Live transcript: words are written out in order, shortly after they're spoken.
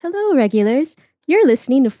Hello, regulars. You're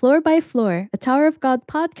listening to Floor by Floor, a Tower of God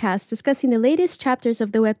podcast discussing the latest chapters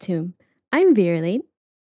of the webtoon. I'm Virlane,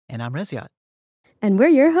 And I'm Reziat. and we're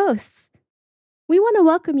your hosts. We want to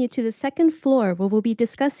welcome you to the second floor where we'll be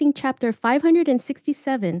discussing chapter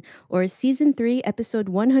 567, or season 3, episode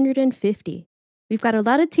 150. We've got a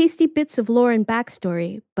lot of tasty bits of lore and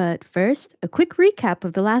backstory, but first, a quick recap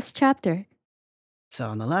of the last chapter.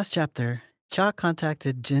 So, in the last chapter, Cha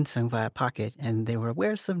contacted Jinsung via Pocket, and they were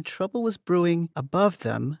aware some trouble was brewing above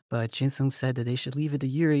them, but Jinsung said that they should leave it to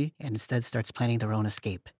Yuri and instead starts planning their own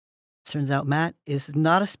escape. Turns out Matt is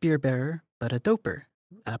not a spear bearer, but a doper,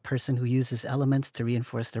 a person who uses elements to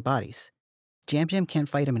reinforce their bodies. Jam Jam can't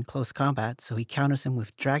fight him in close combat, so he counters him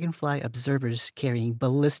with dragonfly observers carrying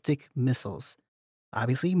ballistic missiles.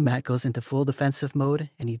 Obviously, Matt goes into full defensive mode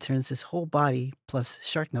and he turns his whole body, plus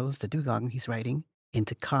Sharknose, the dugong he's riding,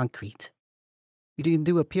 into concrete. We can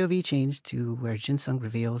do a POV change to where Jinsung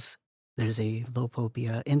reveals there's a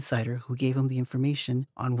Lopobia insider who gave him the information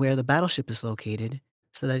on where the battleship is located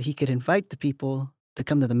so that he could invite the people to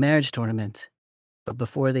come to the marriage tournament. But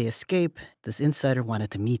before they escape, this insider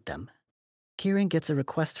wanted to meet them. Kieran gets a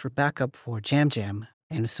request for backup for Jam Jam,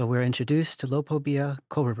 and so we're introduced to Lopobia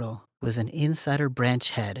Kororo, who is an insider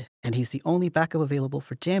branch head, and he's the only backup available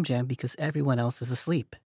for Jam Jam because everyone else is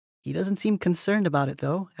asleep. He doesn't seem concerned about it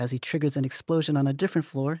though, as he triggers an explosion on a different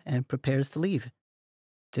floor and prepares to leave.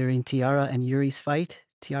 During Tiara and Yuri's fight,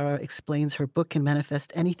 Tiara explains her book can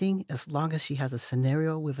manifest anything as long as she has a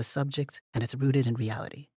scenario with a subject and it's rooted in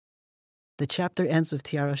reality. The chapter ends with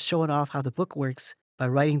Tiara showing off how the book works by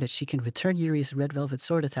writing that she can return Yuri's red velvet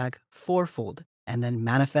sword attack fourfold and then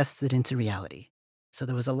manifests it into reality. So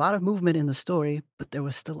there was a lot of movement in the story, but there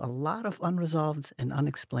was still a lot of unresolved and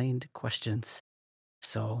unexplained questions.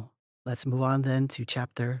 So let's move on then to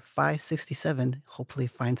chapter 567, hopefully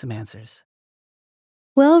find some answers.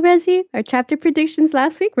 Well, Rezi, our chapter predictions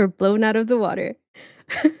last week were blown out of the water.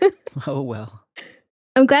 Oh well.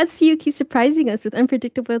 I'm glad to see you keep surprising us with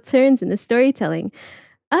unpredictable turns in the storytelling.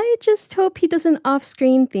 I just hope he doesn't off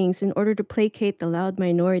screen things in order to placate the loud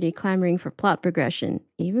minority clamoring for plot progression,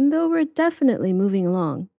 even though we're definitely moving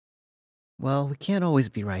along. Well, we can't always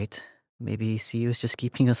be right. Maybe CU is just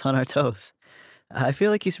keeping us on our toes. I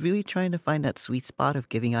feel like he's really trying to find that sweet spot of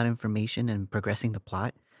giving out information and progressing the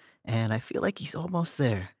plot, and I feel like he's almost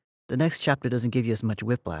there. The next chapter doesn't give you as much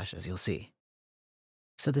whiplash, as you'll see.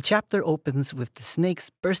 So the chapter opens with the snakes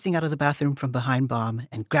bursting out of the bathroom from behind Bomb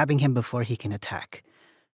and grabbing him before he can attack.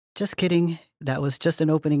 Just kidding, that was just an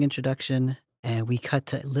opening introduction, and we cut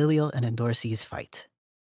to Lilial and Endorsi's fight.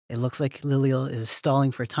 It looks like Lilial is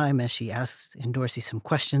stalling for time as she asks Endorsi some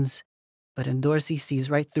questions, but Endorsi sees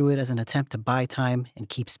right through it as an attempt to buy time and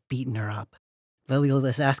keeps beating her up. Lilial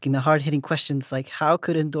is asking the hard-hitting questions like how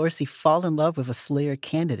could Endorsi fall in love with a Slayer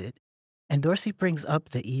candidate? Endorsi brings up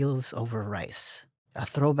the eels over rice, a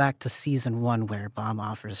throwback to season 1 where Bomb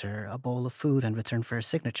offers her a bowl of food in return for her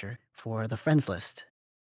signature for the friends list.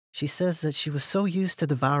 She says that she was so used to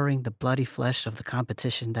devouring the bloody flesh of the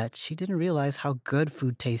competition that she didn't realize how good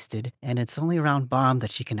food tasted, and it's only around Bomb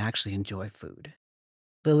that she can actually enjoy food.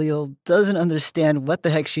 Lilial doesn't understand what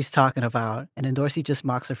the heck she's talking about, and Endorsi just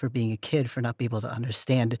mocks her for being a kid for not being able to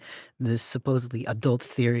understand this supposedly adult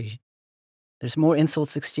theory. There's more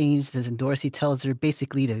insults exchanged as Endorsi tells her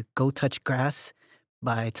basically to go touch grass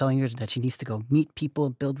by telling her that she needs to go meet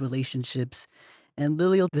people, build relationships, and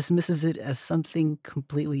Lilial dismisses it as something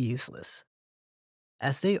completely useless.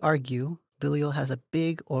 As they argue, Lilial has a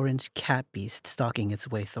big orange cat beast stalking its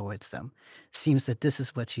way towards them. Seems that this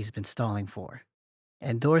is what she's been stalling for.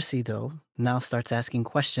 And Dorsey, though, now starts asking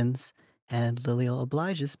questions, and Lilial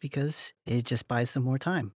obliges because it just buys them more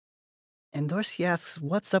time. And Dorsey asks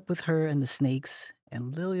what's up with her and the snakes,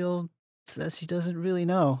 and Lilial says she doesn't really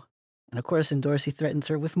know. And of course, Dorsey threatens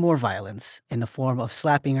her with more violence in the form of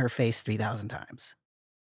slapping her face 3,000 times.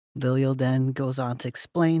 Lilial then goes on to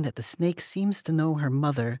explain that the snake seems to know her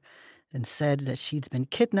mother and said that she'd been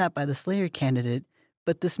kidnapped by the Slayer candidate,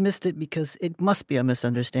 but dismissed it because it must be a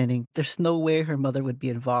misunderstanding. There's no way her mother would be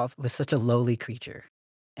involved with such a lowly creature.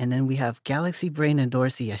 And then we have Galaxy Brain and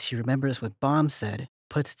Dorsey, as she remembers what Bomb said,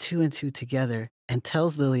 puts two and two together and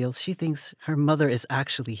tells Lilial she thinks her mother is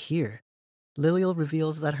actually here. Lilial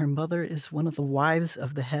reveals that her mother is one of the wives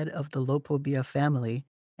of the head of the Lopobia family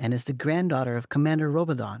and is the granddaughter of Commander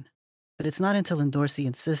Robodon. But it's not until Endorsi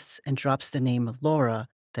insists and drops the name Laura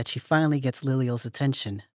that she finally gets Lilial's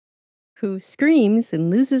attention. Who screams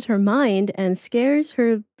and loses her mind and scares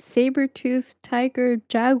her saber-toothed tiger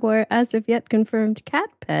jaguar as of yet confirmed cat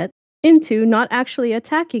pet into not actually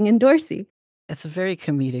attacking Endorsi. It's a very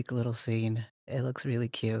comedic little scene. It looks really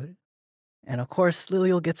cute. And of course,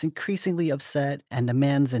 Lilial gets increasingly upset and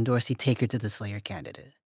demands Endorsey take her to the Slayer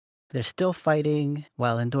candidate. They're still fighting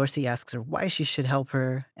while Endorsey asks her why she should help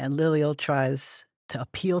her, and Lilial tries to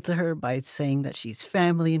appeal to her by saying that she's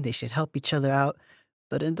family and they should help each other out.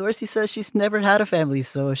 But Endorsey says she's never had a family,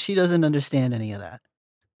 so she doesn't understand any of that.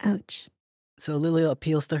 Ouch. So Lilial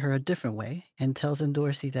appeals to her a different way and tells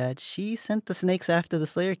Endorsey that she sent the snakes after the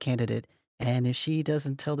Slayer candidate, and if she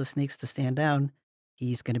doesn't tell the snakes to stand down,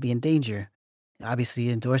 he's going to be in danger. Obviously,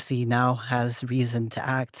 Endorsey now has reason to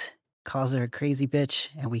act, calls her a crazy bitch,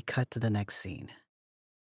 and we cut to the next scene.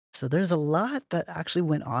 So there's a lot that actually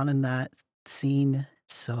went on in that scene.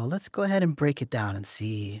 So let's go ahead and break it down and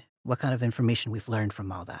see what kind of information we've learned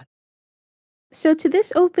from all that. So, to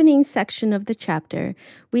this opening section of the chapter,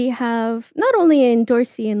 we have not only in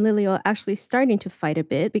Dorsey and Lilio actually starting to fight a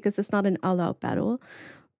bit because it's not an all out battle,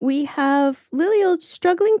 we have Lilio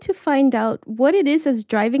struggling to find out what it is that's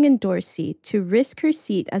driving in Dorsey to risk her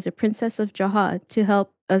seat as a princess of Jahad to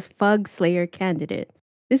help a Fug Slayer candidate.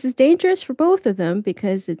 This is dangerous for both of them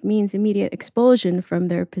because it means immediate expulsion from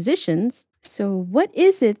their positions. So, what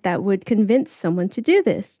is it that would convince someone to do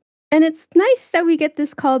this? And it's nice that we get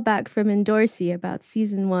this call back from Endorsey about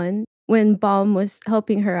season one when Baum was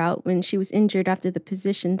helping her out when she was injured after the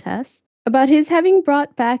position test, about his having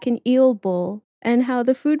brought back an eel bowl and how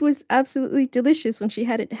the food was absolutely delicious when she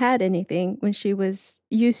hadn't had anything, when she was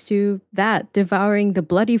used to that, devouring the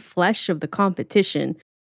bloody flesh of the competition,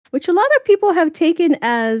 which a lot of people have taken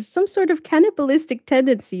as some sort of cannibalistic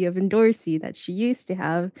tendency of Endorsey that she used to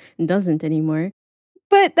have and doesn't anymore.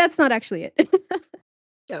 But that's not actually it.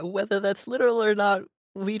 Yeah, whether that's literal or not,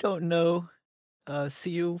 we don't know.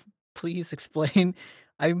 See, please explain.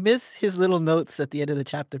 I miss his little notes at the end of the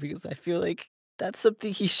chapter because I feel like that's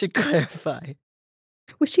something he should clarify.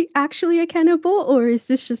 Was she actually a cannibal or is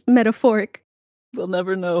this just metaphoric? We'll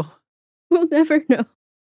never know. We'll never know.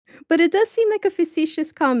 But it does seem like a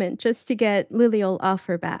facetious comment just to get Lilial off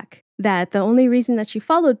her back. That the only reason that she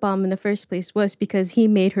followed Baum in the first place was because he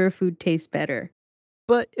made her food taste better.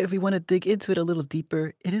 But if we want to dig into it a little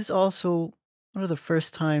deeper, it is also one of the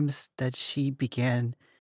first times that she began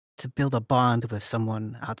to build a bond with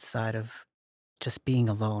someone outside of just being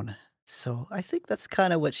alone. So I think that's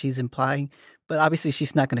kind of what she's implying. But obviously,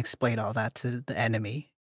 she's not going to explain all that to the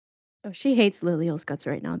enemy. Oh, she hates Lilial's guts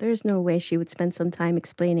right now. There's no way she would spend some time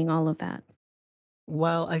explaining all of that.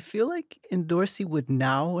 While I feel like Endorsey would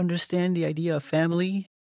now understand the idea of family,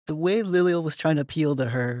 the way Lilial was trying to appeal to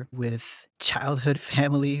her with childhood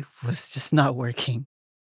family was just not working.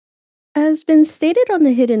 As been stated on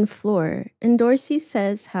the hidden floor, and Dorsey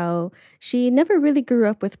says how she never really grew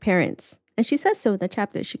up with parents. And she says so in the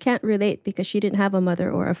chapter. She can't relate because she didn't have a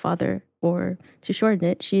mother or a father, or to shorten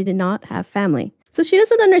it, she did not have family. So she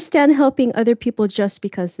doesn't understand helping other people just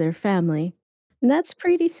because they're family. And that's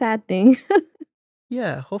pretty saddening.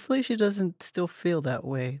 Yeah, hopefully she doesn't still feel that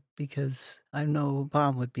way because I know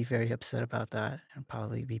Mom would be very upset about that and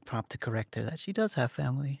probably be prompt to correct her that she does have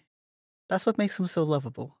family. That's what makes him so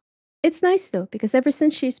lovable. It's nice though, because ever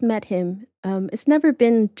since she's met him, it's never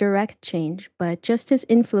been direct change, but just his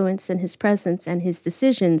influence and his presence and his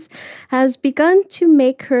decisions has begun to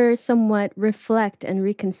make her somewhat reflect and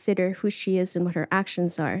reconsider who she is and what her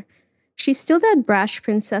actions are. She's still that brash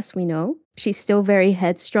princess we know. She's still very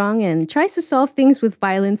headstrong and tries to solve things with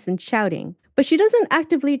violence and shouting. But she doesn't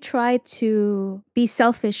actively try to be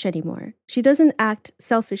selfish anymore. She doesn't act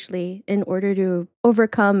selfishly in order to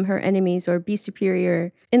overcome her enemies or be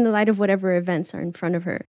superior in the light of whatever events are in front of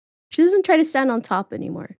her. She doesn't try to stand on top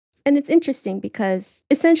anymore. And it's interesting because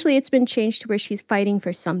essentially it's been changed to where she's fighting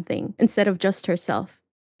for something instead of just herself.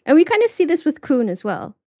 And we kind of see this with Kuhn as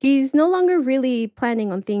well. He's no longer really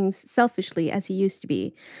planning on things selfishly as he used to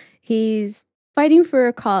be. He's fighting for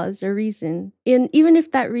a cause or reason. And even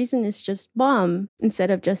if that reason is just bomb instead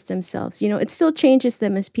of just themselves, it still changes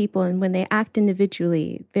them as people. And when they act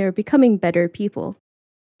individually, they're becoming better people.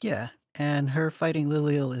 Yeah, and her fighting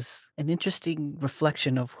Lilial is an interesting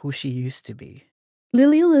reflection of who she used to be.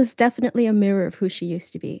 Lilial is definitely a mirror of who she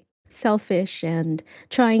used to be. Selfish and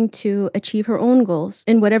trying to achieve her own goals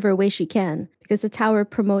in whatever way she can, because the tower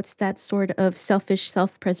promotes that sort of selfish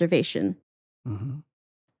self preservation. Hmm.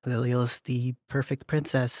 Lilial is the perfect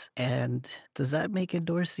princess, and does that make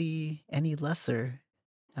Endorsey any lesser?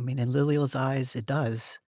 I mean, in Lilial's eyes, it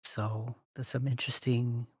does. So there's some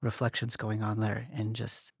interesting reflections going on there and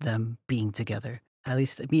just them being together. At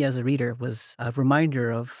least me as a reader was a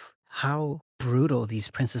reminder of how brutal these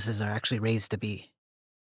princesses are actually raised to be.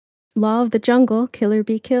 Law of the jungle, kill or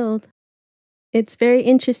be killed. It's very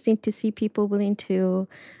interesting to see people willing to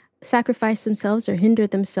sacrifice themselves or hinder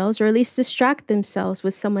themselves or at least distract themselves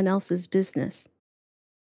with someone else's business.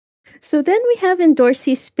 So then we have in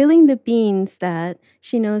Dorsey spilling the beans that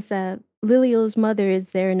she knows that Lilio's mother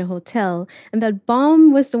is there in a hotel and that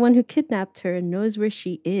Baum was the one who kidnapped her and knows where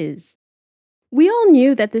she is. We all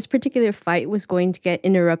knew that this particular fight was going to get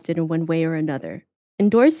interrupted in one way or another. And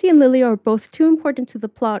Dorsey and Lilio are both too important to the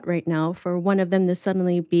plot right now for one of them to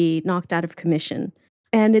suddenly be knocked out of commission.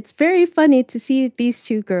 And it's very funny to see these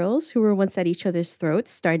two girls, who were once at each other's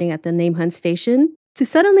throats, starting at the name hunt station, to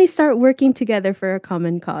suddenly start working together for a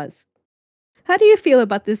common cause. How do you feel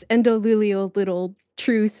about this Endo Lilio little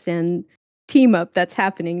truce and team up that's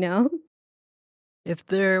happening now? If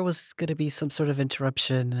there was gonna be some sort of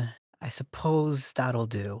interruption, I suppose that'll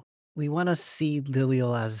do. We wanna see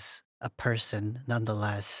Lilial as a person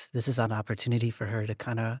nonetheless. This is an opportunity for her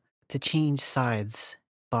to to change sides.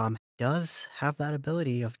 Bomb does have that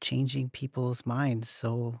ability of changing people's minds,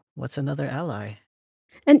 so what's another ally?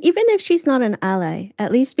 And even if she's not an ally,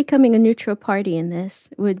 at least becoming a neutral party in this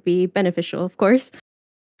would be beneficial, of course.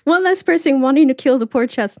 One less person wanting to kill the poor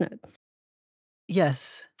chestnut.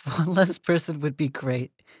 Yes, one less person would be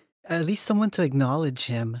great. At least someone to acknowledge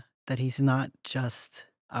him, that he's not just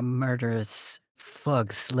a murderous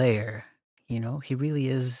thug slayer. You know, he really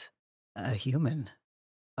is a human,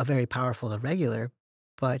 a very powerful irregular,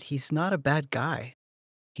 but he's not a bad guy.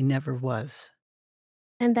 He never was.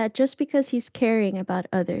 And that just because he's caring about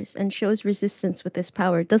others and shows resistance with his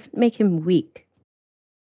power doesn't make him weak.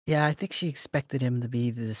 Yeah, I think she expected him to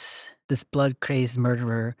be this blood crazed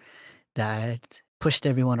murderer that pushed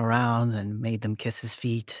everyone around and made them kiss his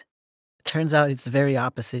feet. Turns out it's the very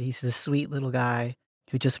opposite. He's a sweet little guy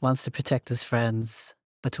who just wants to protect his friends.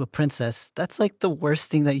 But to a princess, that's like the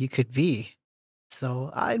worst thing that you could be.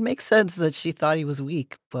 So it makes sense that she thought he was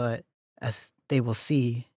weak, but as they will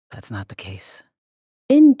see, that's not the case.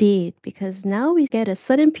 Indeed, because now we get a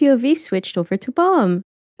sudden POV switched over to Bomb.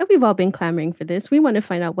 And we've all been clamoring for this. We want to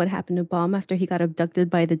find out what happened to Bomb after he got abducted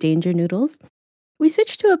by the Danger Noodles. We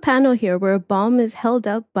switch to a panel here where Baum is held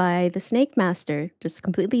up by the Snake Master, just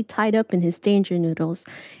completely tied up in his danger noodles.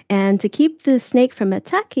 And to keep the snake from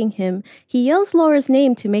attacking him, he yells Laura's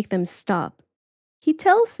name to make them stop. He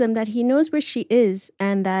tells them that he knows where she is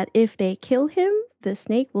and that if they kill him, the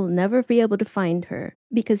snake will never be able to find her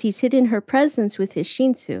because he's hidden her presence with his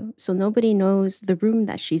Shinsu, so nobody knows the room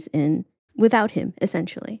that she's in without him,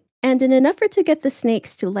 essentially. And in an effort to get the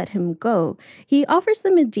snakes to let him go, he offers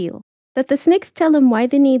them a deal that the snakes tell him why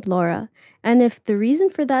they need Laura, and if the reason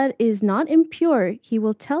for that is not impure, he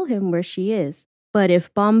will tell him where she is. But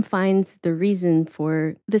if Bomb finds the reason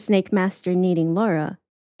for the Snake Master needing Laura,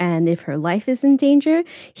 and if her life is in danger,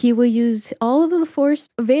 he will use all of the force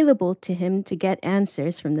available to him to get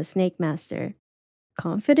answers from the Snake Master.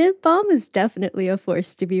 Confident Bomb is definitely a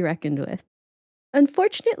force to be reckoned with.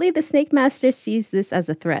 Unfortunately, the Snake Master sees this as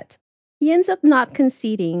a threat. He ends up not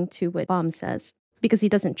conceding to what Bomb says because he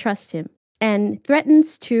doesn't trust him and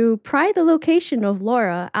threatens to pry the location of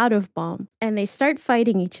Laura out of Bomb, and they start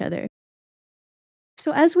fighting each other.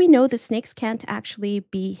 So, as we know, the snakes can't actually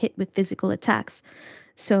be hit with physical attacks.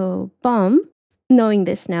 So, Bomb, knowing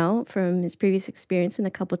this now from his previous experience in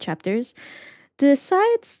a couple chapters,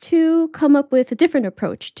 decides to come up with a different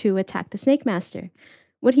approach to attack the Snake Master.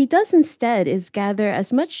 What he does instead is gather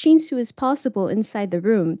as much Shinsu as possible inside the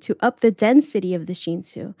room to up the density of the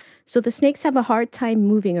Shinsu, so the snakes have a hard time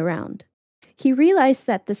moving around. He realized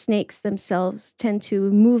that the snakes themselves tend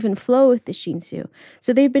to move and flow with the Shinsu,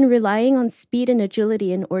 so they've been relying on speed and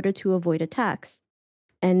agility in order to avoid attacks.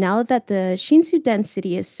 And now that the Shinsu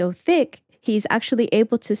density is so thick, he's actually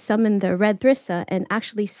able to summon the red Thrissa and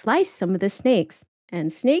actually slice some of the snakes.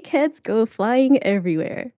 And snake heads go flying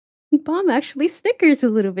everywhere. Bomb actually snickers a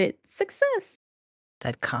little bit. Success!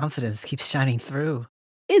 That confidence keeps shining through.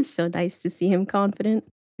 It's so nice to see him confident.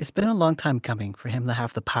 It's been a long time coming for him to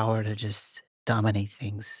have the power to just dominate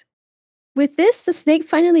things. With this, the snake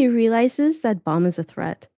finally realizes that Bomb is a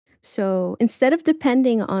threat. So instead of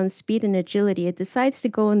depending on speed and agility, it decides to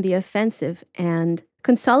go on the offensive and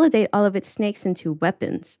consolidate all of its snakes into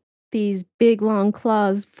weapons. These big long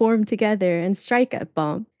claws form together and strike at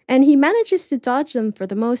Bomb. And he manages to dodge them for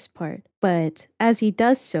the most part. But as he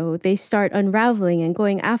does so, they start unraveling and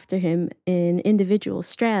going after him in individual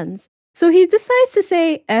strands. So he decides to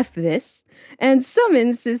say F this and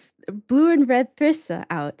summons this blue and red Thrissa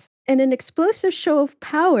out in an explosive show of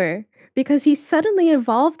power because he suddenly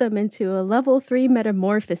evolved them into a level 3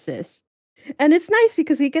 metamorphosis. And it's nice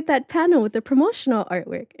because we get that panel with the promotional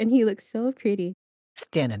artwork, and he looks so pretty.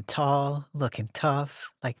 Standing tall, looking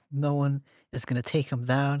tough, like no one is gonna take him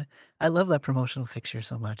down. I love that promotional picture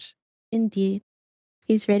so much. Indeed.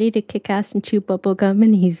 He's ready to kick ass and chew bubble gum,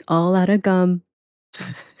 and he's all out of gum.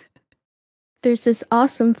 There's this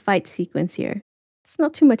awesome fight sequence here. It's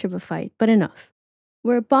not too much of a fight, but enough.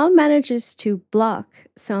 Where Bomb manages to block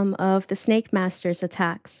some of the Snake Master's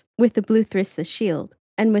attacks with the Blue Thrista's shield.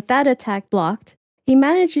 And with that attack blocked, he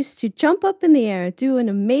manages to jump up in the air, do an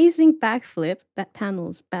amazing backflip. That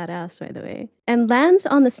panel's badass, by the way. And lands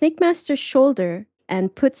on the Snake Master's shoulder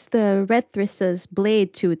and puts the Red Thrista's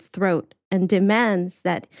blade to its throat and demands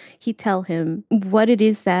that he tell him what it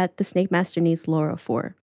is that the Snake Master needs Laura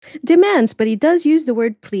for. Demands, but he does use the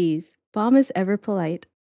word please. Bomb is ever polite.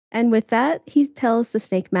 And with that, he tells the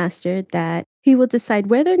Snake Master that he will decide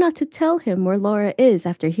whether or not to tell him where Laura is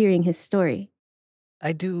after hearing his story.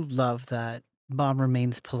 I do love that Mom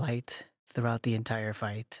remains polite throughout the entire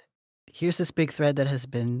fight. Here's this big thread that has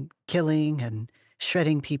been killing and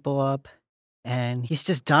shredding people up, and he's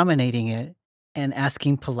just dominating it and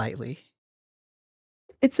asking politely.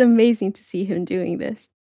 It's amazing to see him doing this.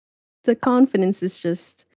 The confidence is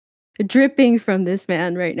just dripping from this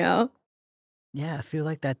man right now. Yeah, I feel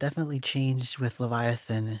like that definitely changed with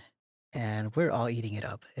Leviathan, and we're all eating it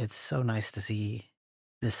up. It's so nice to see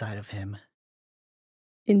this side of him.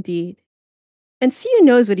 Indeed. And Sia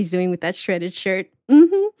knows what he's doing with that shredded shirt.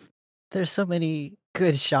 Mm-hmm. There's so many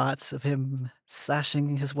good shots of him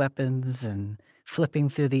slashing his weapons and flipping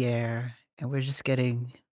through the air, and we're just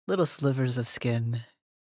getting little slivers of skin.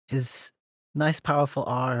 His nice, powerful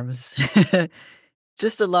arms.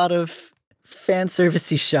 Just a lot of fan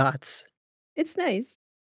servicey shots. It's nice.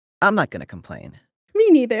 I'm not gonna complain. Me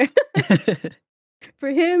neither. For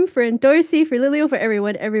him, for Dorsey, for Lilio, for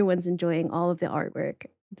everyone, everyone's enjoying all of the artwork.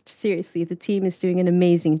 Seriously, the team is doing an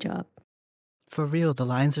amazing job. For real, the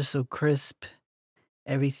lines are so crisp.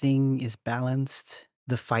 Everything is balanced.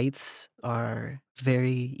 The fights are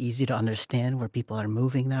very easy to understand where people are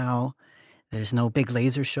moving now. There's no big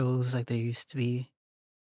laser shows like there used to be.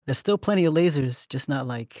 There's still plenty of lasers, just not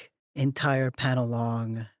like entire panel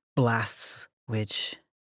long blasts, which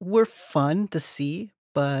were fun to see,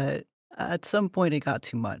 but at some point it got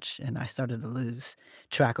too much and I started to lose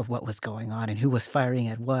track of what was going on and who was firing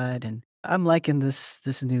at what. And I'm liking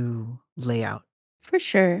this new layout. For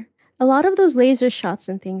sure. A lot of those laser shots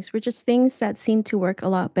and things were just things that seemed to work a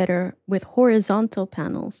lot better with horizontal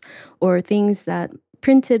panels or things that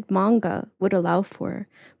printed manga would allow for.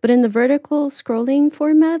 But in the vertical scrolling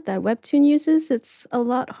format that Webtoon uses, it's a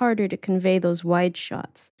lot harder to convey those wide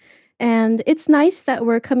shots. And it's nice that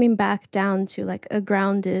we're coming back down to like a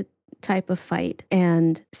grounded type of fight.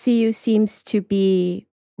 And CU seems to be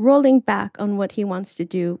rolling back on what he wants to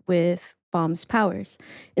do with Bomb's powers.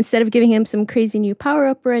 Instead of giving him some crazy new power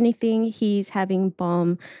up or anything, he's having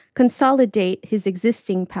Bomb consolidate his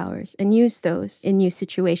existing powers and use those in new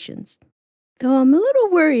situations. Though I'm a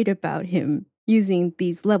little worried about him using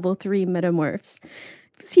these level 3 metamorphs.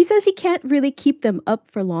 He says he can't really keep them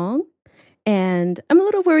up for long, and I'm a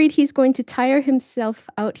little worried he's going to tire himself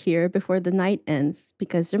out here before the night ends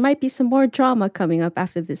because there might be some more drama coming up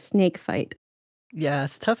after this snake fight. Yeah,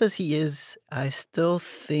 as tough as he is, I still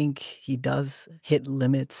think he does hit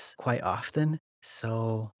limits quite often,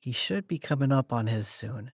 so he should be coming up on his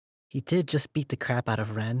soon. He did just beat the crap out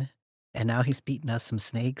of Ren, and now he's beating up some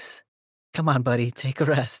snakes. Come on, buddy, take a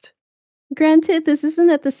rest. Granted, this isn't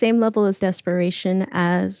at the same level as desperation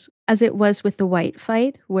as it was with the White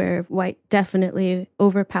fight, where White definitely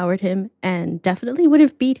overpowered him and definitely would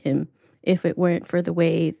have beat him if it weren't for the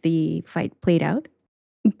way the fight played out.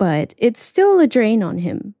 But it's still a drain on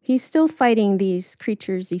him. He's still fighting these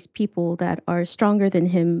creatures, these people that are stronger than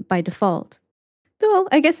him by default. Though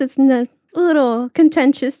I guess it's a little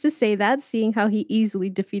contentious to say that, seeing how he easily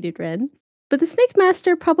defeated Ren. But the Snake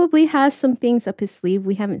Master probably has some things up his sleeve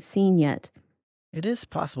we haven't seen yet. It is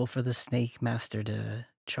possible for the Snake Master to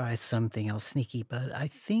try something else sneaky, but I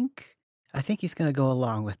think he's gonna go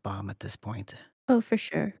along with Bomb at this point, Oh, for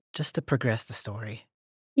sure. just to progress the story.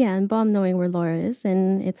 Yeah, and Bomb knowing where Laura is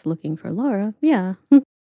and it's looking for Laura. Yeah.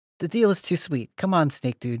 The deal is too sweet. Come on,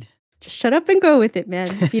 Snake Dude. Just shut up and go with it, man.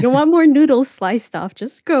 If you don't want more noodles sliced off,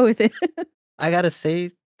 just go with it. I gotta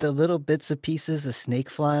say, the little bits of pieces of snake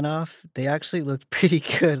flying off, they actually looked pretty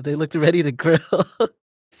good. They looked ready to grill.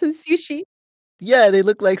 Some sushi. Yeah, they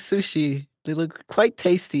look like sushi. They look quite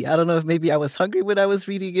tasty. I don't know if maybe I was hungry when I was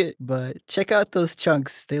reading it, but check out those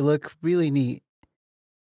chunks. They look really neat.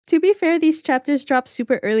 To be fair, these chapters drop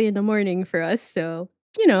super early in the morning for us, so,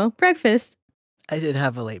 breakfast. I did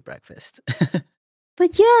have a late breakfast.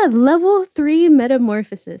 But yeah, level 3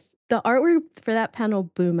 metamorphosis. The artwork for that panel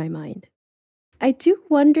blew my mind. I do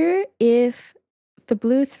wonder if the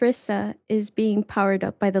blue Thrissa is being powered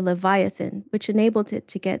up by the Leviathan, which enabled it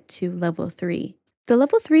to get to level 3. The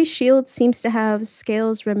level 3 shield seems to have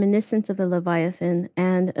scales reminiscent of the Leviathan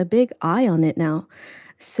and a big eye on it now.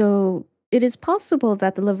 So it is possible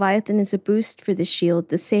that the Leviathan is a boost for the shield,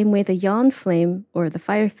 the same way the Yawn Flame, or the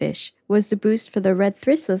Firefish, was the boost for the Red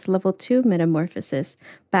Thrissa's level 2 metamorphosis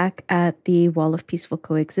back at the Wall of Peaceful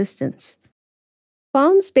Coexistence.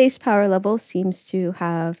 Bomb's base power level seems to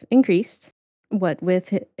have increased. What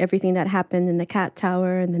with everything that happened in the cat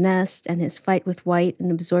tower and the nest and his fight with White and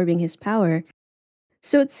absorbing his power.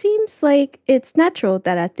 So it seems like it's natural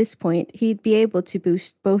that at this point he'd be able to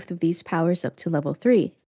boost both of these powers up to level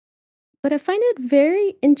 3. But I find it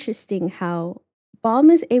very interesting how Bomb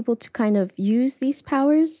is able to kind of use these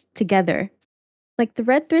powers together. Like the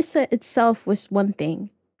Red Thrissa itself was one thing.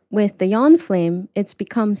 With the Yawn Flame, it's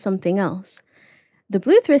become something else. The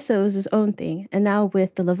Blue Thrissa was his own thing, and now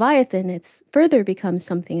with the Leviathan, it's further become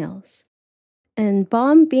something else. And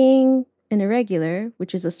Bomb being an irregular,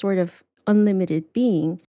 which is a sort of unlimited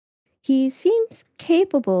being, he seems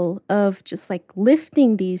capable of just like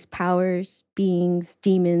lifting these powers, beings,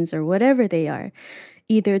 demons, or whatever they are,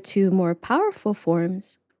 either to more powerful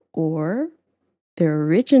forms or their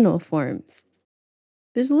original forms.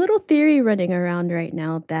 There's a little theory running around right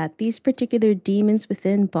now that these particular demons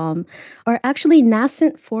within Bomb are actually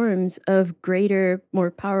nascent forms of greater,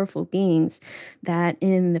 more powerful beings that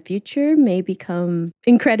in the future may become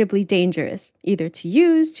incredibly dangerous, either to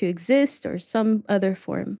use, to exist, or some other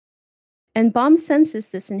form. And Bomb senses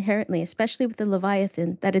this inherently, especially with the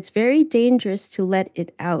Leviathan, that it's very dangerous to let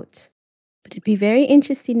it out. But it'd be very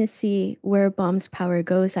interesting to see where Bomb's power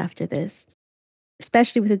goes after this,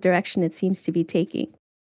 especially with the direction it seems to be taking.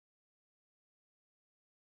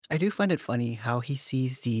 I do find it funny how he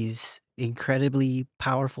sees these incredibly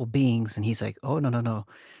powerful beings and he's like, "Oh, no, no, no.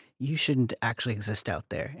 You shouldn't actually exist out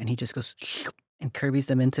there." And he just goes and Kirby's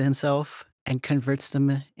them into himself and converts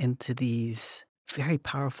them into these very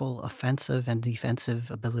powerful offensive and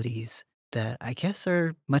defensive abilities that I guess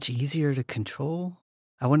are much easier to control.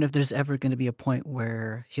 I wonder if there's ever going to be a point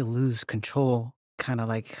where he'll lose control, kind of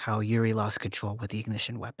like how Yuri lost control with the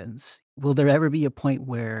ignition weapons. Will there ever be a point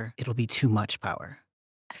where it'll be too much power?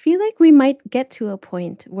 I feel like we might get to a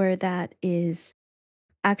point where that is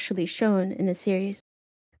actually shown in the series,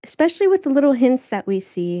 especially with the little hints that we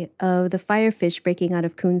see of the firefish breaking out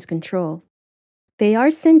of Coon's control. They are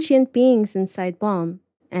sentient beings inside Bomb,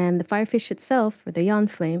 and the firefish itself, or the Yon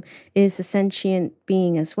Flame, is a sentient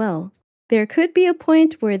being as well. There could be a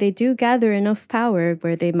point where they do gather enough power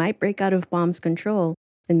where they might break out of Bomb's control,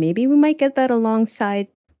 and maybe we might get that alongside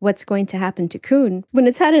what's going to happen to Coon when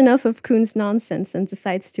it's had enough of Coon's nonsense and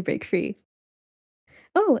decides to break free.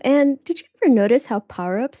 Oh, and did you ever notice how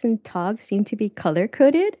power-ups in Tog seem to be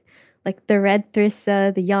color-coded? Like the Red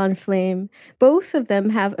Thrissa, the Yon Flame, both of them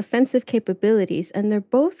have offensive capabilities and they're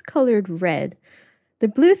both colored red. The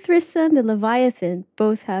Blue Thrissa and the Leviathan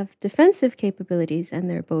both have defensive capabilities and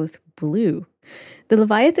they're both blue. The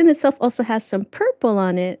Leviathan itself also has some purple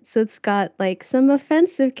on it, so it's got like some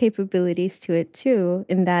offensive capabilities to it too,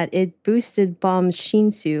 in that it boosted Bomb's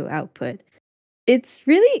Shinsu output. It's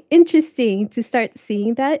really interesting to start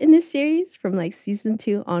seeing that in this series from, like, season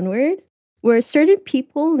 2 onward, where certain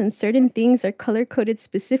people and certain things are color coded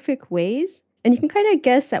specific ways, and you can kinda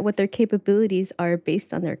guess at what their capabilities are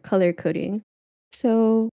based on their color coding.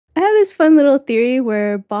 So, I have this fun little theory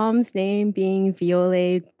where Bomb's name being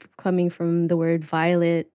Viole, coming from the word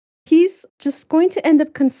violet, he's just going to end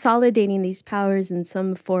up consolidating these powers in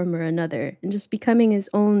some form or another and just becoming his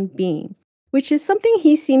own being, which is something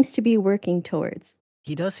he seems to be working towards.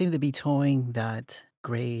 He does seem to be towing that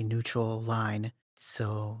gray neutral line,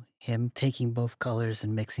 so him taking both colors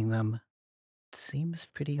and mixing them seems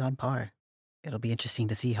pretty on par. It'll be interesting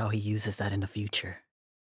to see how he uses that in the future.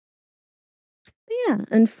 Yeah,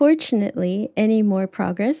 unfortunately, any more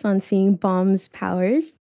progress on seeing Bomb's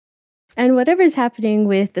powers and whatever's happening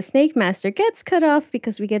with the Snake Master gets cut off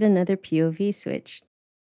because we get another POV switch.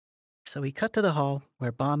 So we cut to the hall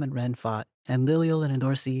where Bomb and Ren fought, and Lilial and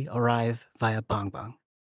Endorsi arrive via Bong Bong.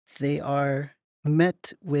 They are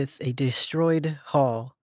met with a destroyed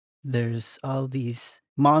hall. There's all these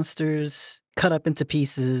monsters cut up into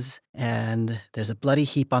pieces, and there's a bloody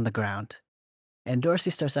heap on the ground. And Dorsey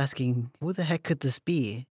starts asking, who the heck could this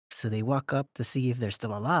be? So they walk up to see if they're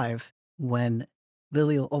still alive when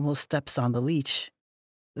Lilial almost steps on the leech.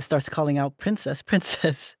 It starts calling out, Princess,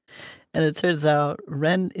 Princess. And it turns out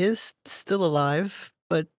Ren is still alive,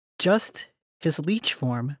 but just his leech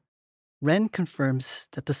form. Ren confirms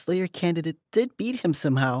that the Slayer candidate did beat him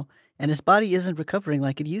somehow, and his body isn't recovering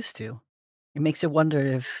like it used to. It makes you wonder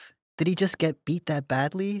if did he just get beat that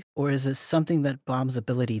badly, or is it something that Bomb's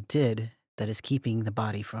ability did that is keeping the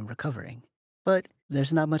body from recovering? But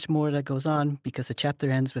there's not much more that goes on because the chapter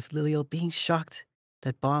ends with Lilial being shocked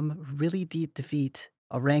that Baum really did defeat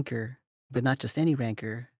a ranker, but not just any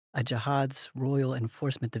ranker, a Jihad's Royal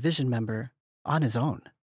Enforcement Division member on his own.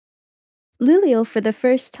 Lilial, for the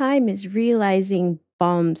first time, is realizing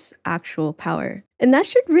Bomb's actual power. And that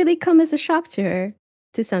should really come as a shock to her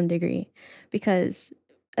to some degree. Because,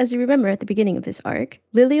 as you remember at the beginning of this arc,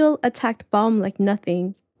 Lilial attacked Bomb like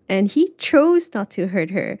nothing, and he chose not to hurt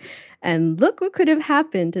her. And look what could have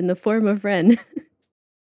happened in the form of Ren.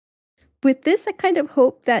 With this, I kind of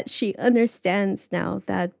hope that she understands now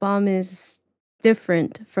that Bomb is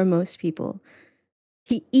different from most people.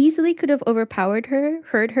 He easily could have overpowered her,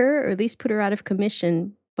 hurt her, or at least put her out of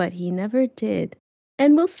commission, but he never did.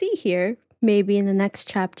 And we'll see here, maybe in the next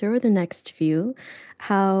chapter or the next few,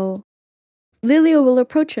 how Lilio will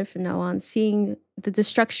approach her from now on, seeing the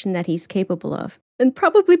destruction that he's capable of, and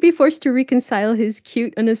probably be forced to reconcile his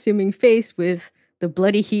cute, unassuming face with the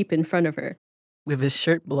bloody heap in front of her, With his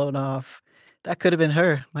shirt blown off. That could have been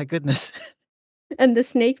her, my goodness. and the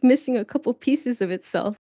snake missing a couple pieces of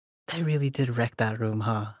itself. They really did wreck that room,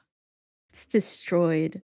 huh? It's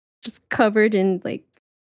destroyed, just covered in like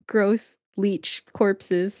gross leech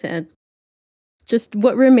corpses and just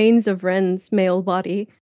what remains of Ren's male body.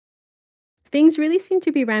 Things really seem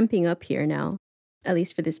to be ramping up here now, at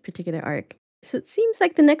least for this particular arc. So it seems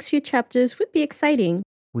like the next few chapters would be exciting.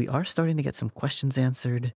 We are starting to get some questions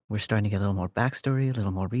answered. We're starting to get a little more backstory, a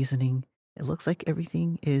little more reasoning. It looks like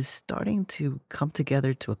everything is starting to come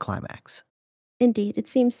together to a climax. Indeed, it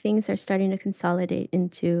seems things are starting to consolidate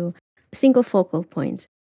into a single focal point.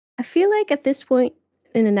 I feel like at this point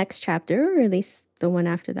in the next chapter, or at least the one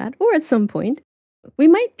after that, or at some point, we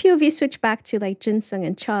might POV switch back to like Jinsung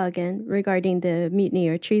and Cha again regarding the mutiny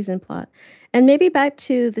or treason plot, and maybe back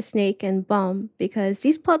to the snake and bomb because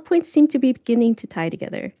these plot points seem to be beginning to tie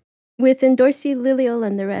together. With Endorsi, Lilial,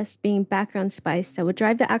 and the rest being background spice that would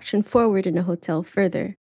drive the action forward in a hotel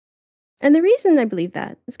further. And the reason I believe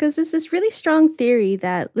that is because there's this really strong theory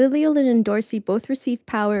that Lilial and Endorsi both received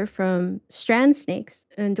power from strand snakes,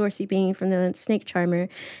 Endorsi being from the snake charmer,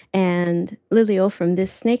 and Lilial from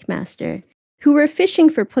this snake master, who were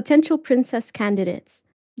fishing for potential princess candidates.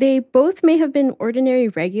 They both may have been ordinary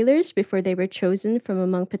regulars before they were chosen from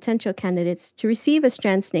among potential candidates to receive a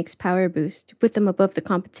strand snake's power boost to put them above the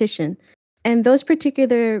competition. And those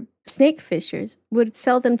particular snake fishers would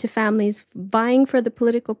sell them to families vying for the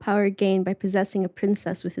political power gained by possessing a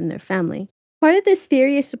princess within their family. Part of this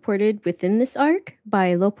theory is supported within this arc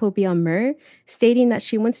by Lopo Biamur, stating that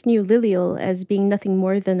she once knew Lilial as being nothing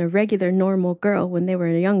more than a regular normal girl when they were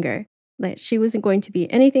younger. Like she wasn't going to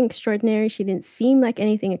be anything extraordinary, she didn't seem like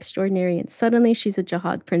anything extraordinary, and suddenly she's a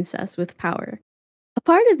Jihad princess with power. A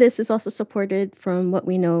part of this is also supported from what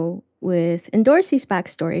we know with Endorsi's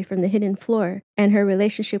backstory from the Hidden Floor and her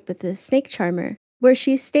relationship with the Snake Charmer, where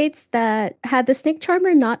she states that had the Snake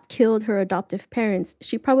Charmer not killed her adoptive parents,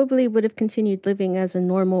 she probably would have continued living as a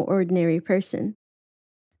normal, ordinary person.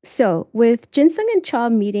 So, with Jinsung and Cha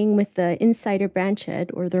meeting with the insider branch head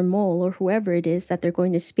or their mole or whoever it is that they're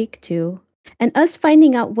going to speak to, and us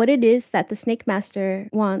finding out what it is that the Snake Master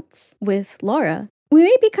wants with Laura, we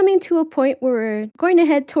may be coming to a point where we're going to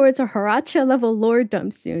head towards a Haracha level lore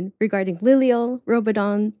dump soon regarding Lilial,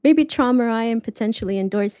 Robodon, maybe Traumarai, and potentially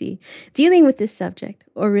Endorsi, dealing with this subject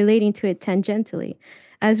or relating to it tangentially,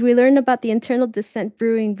 as we learn about the internal dissent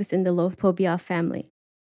brewing within the Lothlobia family.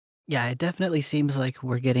 Yeah, it definitely seems like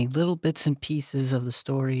we're getting little bits and pieces of the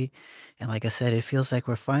story. And like I said, it feels like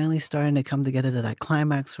we're finally starting to come together to that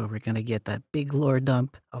climax where we're going to get that big lore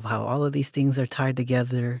dump of how all of these things are tied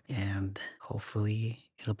together. And hopefully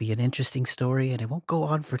it'll be an interesting story and it won't go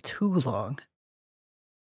on for too long.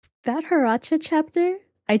 That Haracha chapter,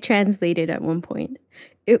 I translated at one point.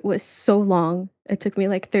 It was so long. It took me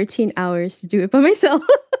like 13 hours to do it by myself.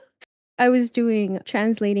 I was doing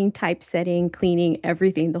translating, typesetting, cleaning,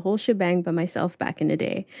 everything, the whole shebang by myself back in the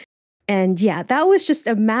day. And yeah, that was just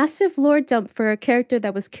a massive lore dump for a character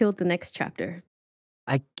that was killed the next chapter.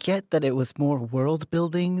 I get that it was more world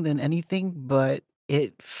building than anything, but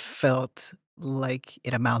it felt like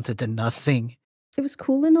it amounted to nothing. It was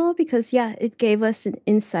cool and all because, yeah, it gave us an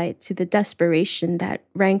insight to the desperation that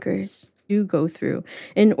rankers do go through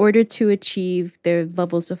in order to achieve their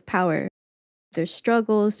levels of power, their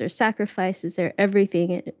struggles, their sacrifices, their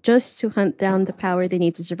everything, just to hunt down the power they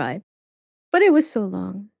need to survive. But it was so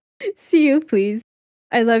long. See you, please.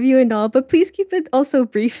 I love you and all, but please keep it also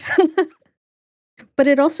brief. But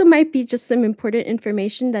it also might be just some important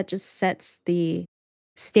information that just sets the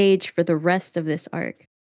stage for the rest of this arc,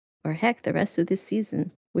 or heck, the rest of this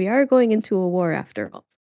season. We are going into a war after all.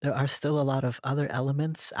 there are still a lot of other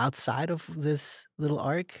elements outside of this little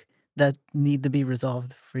arc that need to be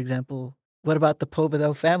resolved. For example, what about the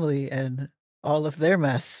Pobodo family and all of their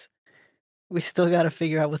mess? We still gotta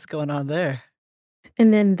figure out what's going on there.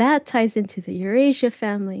 And then that ties into the Eurasia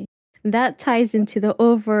family. That ties into the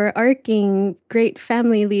overarching great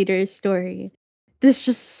family leader story. There's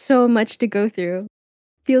just so much to go through.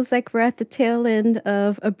 Feels like we're at the tail end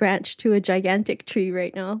of a branch to a gigantic tree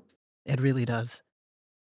right now. It really does.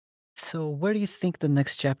 So, where do you think the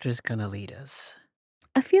next chapter is gonna lead us?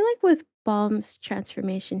 I feel like with Bomb's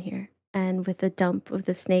transformation here, and with the dump of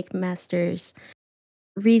the Snake Master's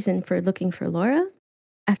reason for looking for Laura,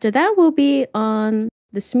 after that we'll be on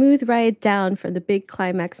the smooth ride down from the big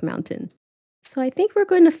climax mountain. So I think we're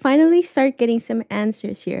going to finally start getting some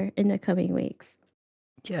answers here in the coming weeks.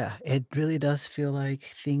 Yeah, it really does feel like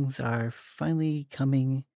things are finally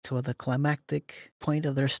coming to the climactic point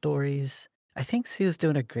of their stories. I think Sue's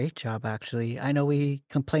doing a great job, actually. I know we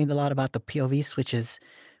complained a lot about the POV switches,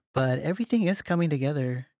 but everything is coming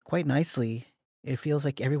together quite nicely. It feels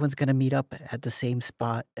like everyone's going to meet up at the same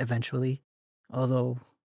spot eventually. Although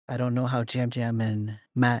I don't know how Jam Jam and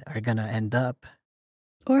Matt are going to end up.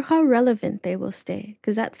 Or how relevant they will stay,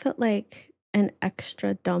 because that felt like an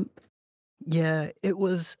extra dump. Yeah, it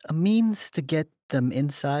was a means to get them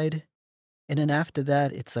inside. And then after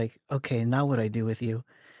that, it's like, okay, now what do I do with you?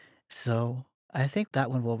 So I think that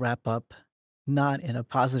one will wrap up not in a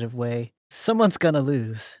positive way. Someone's gonna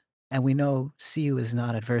lose. And we know Siu is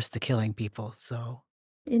not adverse to killing people, so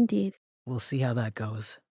Indeed. we'll see how that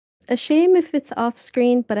goes. A shame if it's off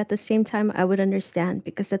screen, but at the same time, I would understand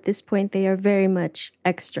because at this point, they are very much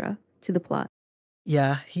extra to the plot.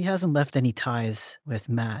 Yeah, he hasn't left any ties with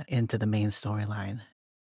Matt into the main storyline.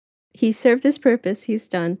 He served his purpose, he's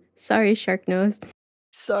done. Sorry, Shark Nose.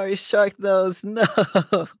 Sorry, Shark Nose, no.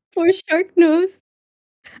 Poor Shark Nose.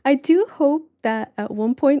 I do hope that at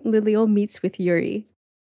one point Lilial meets with Yuri.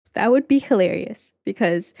 That would be hilarious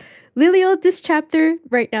because Lilial, this chapter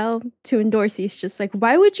right now to endorse is just like,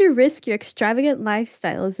 why would you risk your extravagant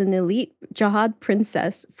lifestyle as an elite jihad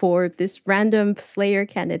princess for this random slayer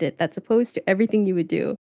candidate that's opposed to everything you would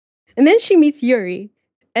do? And then she meets Yuri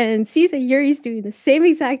and sees that Yuri's doing the same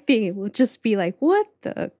exact thing. It will just be like, what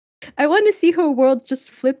the? I want to see her world just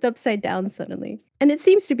flipped upside down suddenly. And it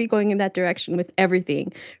seems to be going in that direction with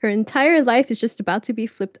everything. Her entire life is just about to be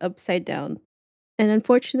flipped upside down. And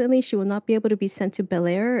unfortunately, she will not be able to be sent to Bel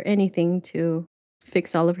Air or anything to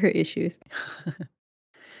fix all of her issues.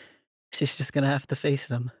 She's just gonna have to face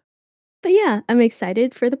them. But yeah, I'm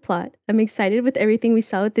excited for the plot. I'm excited with everything we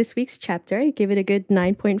saw with this week's chapter. I give it a good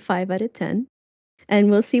 9.5 out of 10.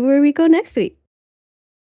 And we'll see where we go next week.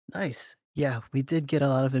 Nice. Yeah, we did get a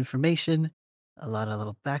lot of information, a lot of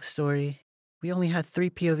little backstory. We only had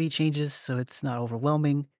 3 POV changes, so it's not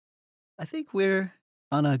overwhelming. I think we're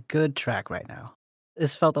on a good track right now.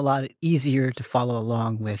 This felt a lot easier to follow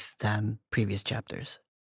along with than previous chapters.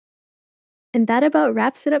 And that about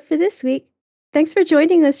wraps it up for this week. Thanks for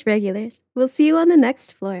joining us, regulars. We'll see you on the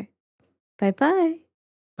next floor. Bye bye.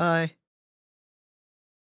 Bye.